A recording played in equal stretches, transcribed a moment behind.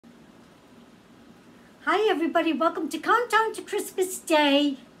Hi everybody, welcome to Countdown to Christmas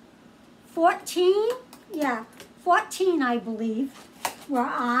Day 14. Yeah, 14 I believe we're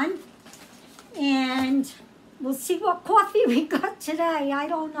on. And we'll see what coffee we got today. I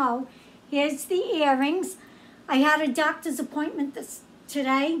don't know. Here's the earrings. I had a doctor's appointment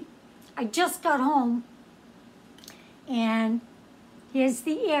today. I just got home. And here's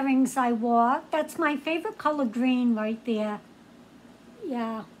the earrings I wore. That's my favorite color, green, right there.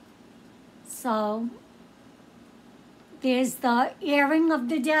 Yeah. So there's the earring of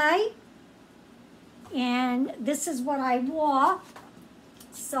the day. And this is what I wore.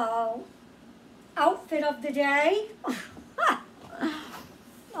 So, outfit of the day.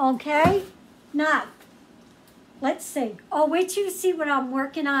 Okay. Now, let's see. Oh, wait till you see what I'm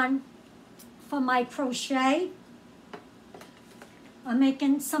working on for my crochet. I'm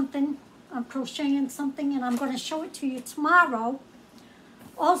making something. I'm crocheting something, and I'm going to show it to you tomorrow.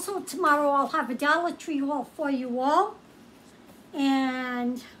 Also, tomorrow I'll have a Dollar Tree haul for you all.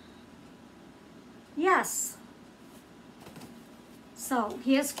 And yes. So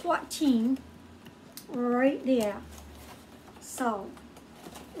here's 14 right there. So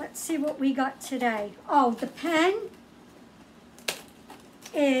let's see what we got today. Oh, the pen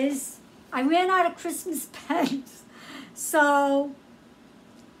is, I ran out of Christmas pens. So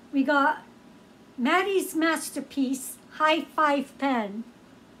we got Maddie's Masterpiece High Five pen.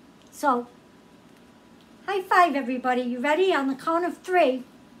 So high five, everybody. You ready? On the count of 3,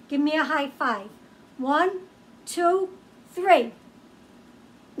 give me a high five. 1, 2, 3.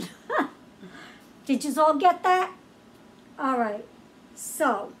 Did you all get that? All right.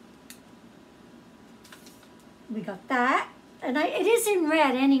 So we got that. And it is in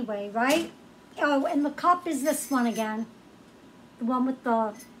red anyway, right? Oh, and the cup is this one again. The one with the,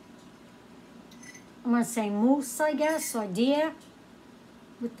 I'm going to say moose, I guess, or deer.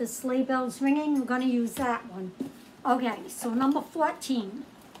 With the sleigh bells ringing, we're going to use that one. Okay, so number 14.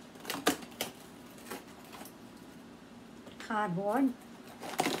 Cardboard.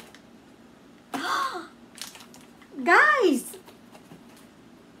 Guys!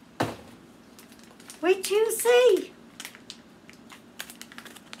 Wait till you see.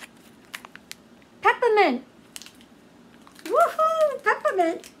 Peppermint. Woohoo!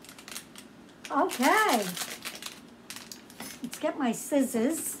 Peppermint. Okay. Let's get my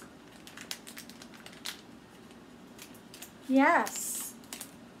scissors. Yes.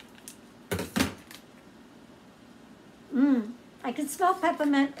 I can smell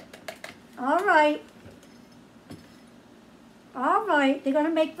peppermint. All right. All right. They're going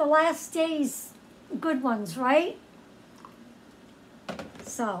to make the last days good ones, right?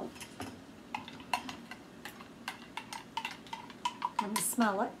 So, let me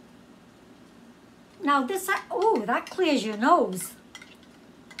smell it. Now this, oh, that clears your nose.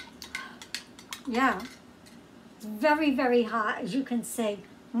 Yeah. It's very, very hot, as you can see.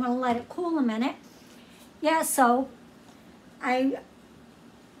 I'm going to let it cool a minute. Yeah, so I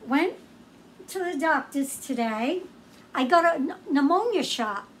went to the doctor's today. I got a pneumonia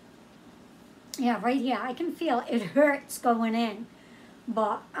shot. Yeah, right here. I can feel it. It hurts going in.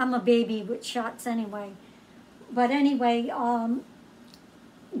 But I'm a baby with shots anyway. But anyway,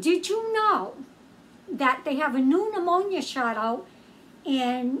 did you know that they have a new pneumonia shot out,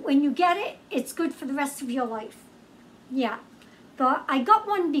 and when you get it, it's good for the rest of your life? Yeah. But I got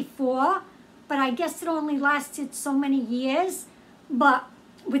one before, but I guess it only lasted so many years. But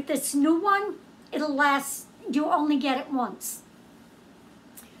with this new one, it'll last, you only get it once.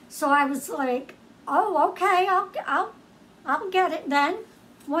 So I was like, oh, okay, I'll get it then.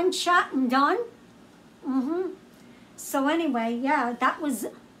 One shot and done. So anyway, yeah, that was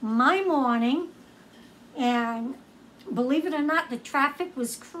my morning. And believe it or not, the traffic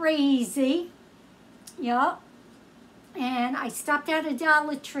was crazy. Yeah. And I stopped at a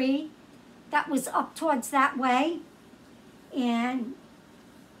Dollar Tree that was up towards that way. And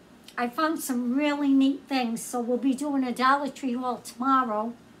I found some really neat things. So we'll be doing a Dollar Tree haul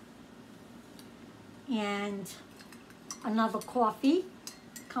tomorrow. And another coffee.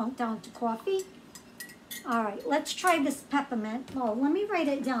 Countdown to coffee. All right, let's try this peppermint. Well, let me write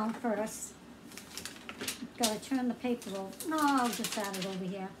it down first. Gotta turn the paper over. No, I'll just add it over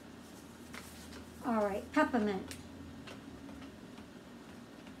here. All right, peppermint.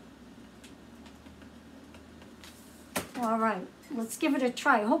 All right, let's give it a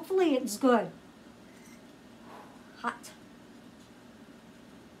try. Hopefully it's good. Hot.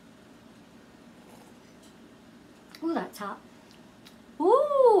 Ooh, that's hot.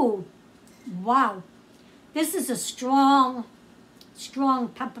 Ooh, wow. This is a strong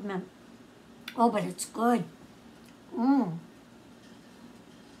peppermint. Oh, but it's good.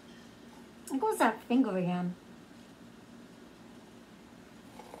 There goes that finger again.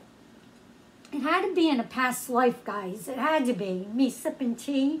 It had to be in a past life, guys. It had to be. Me sipping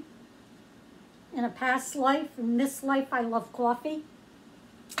tea in a past life. In this life, I love coffee.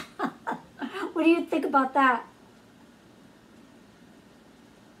 What do you think about that?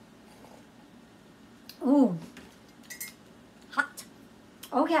 Ooh. Hot.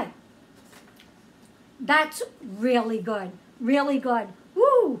 Okay. That's really good. Really good.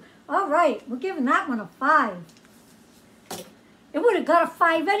 Woo! All right. We're giving that one a 5. It would have got a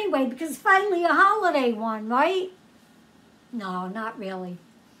 5 anyway because it's finally a holiday one, right? No, not really.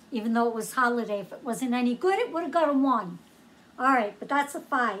 Even though it was holiday, if it wasn't any good, it would have got a 1. All right, but that's a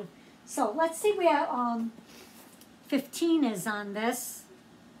 5. So let's see where 15 is on this.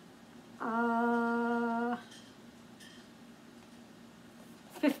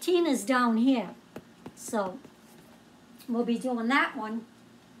 15 is down here. So we'll be doing that one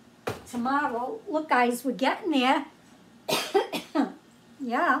tomorrow. Look, guys, we're getting there.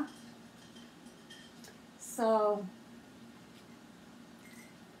 Yeah. So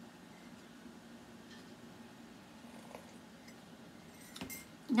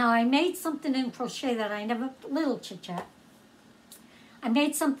now I made something in crochet that I never, little chit chat. I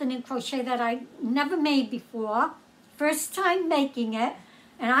made something in crochet that I never made before. First time making it.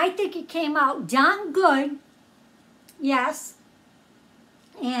 And I think it came out darn good. Yes.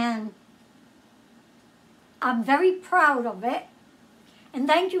 And I'm very proud of it. And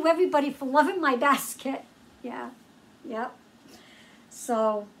thank you everybody for loving my basket. Yeah. Yep.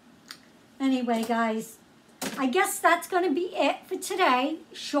 So anyway, guys, I guess that's going to be it for today.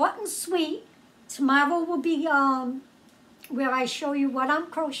 Short and sweet. Tomorrow will be where I show you what I'm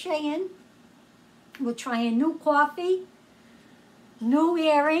crocheting. We'll try a new coffee, new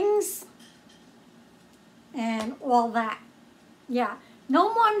earrings, and all that. Yeah.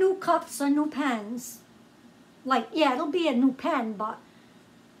 No more new cups or new pens. Like, yeah, it'll be a new pen, but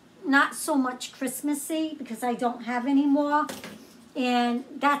not so much Christmassy because I don't have any more. And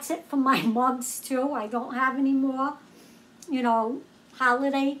that's it for my mugs, too. I don't have any more, you know,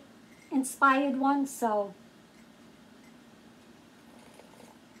 holiday-inspired ones. So,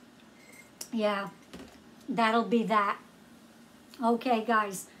 yeah, that'll be that. Okay,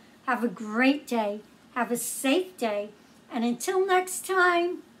 guys, have a great day. Have a safe day. And until next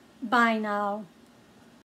time, bye now.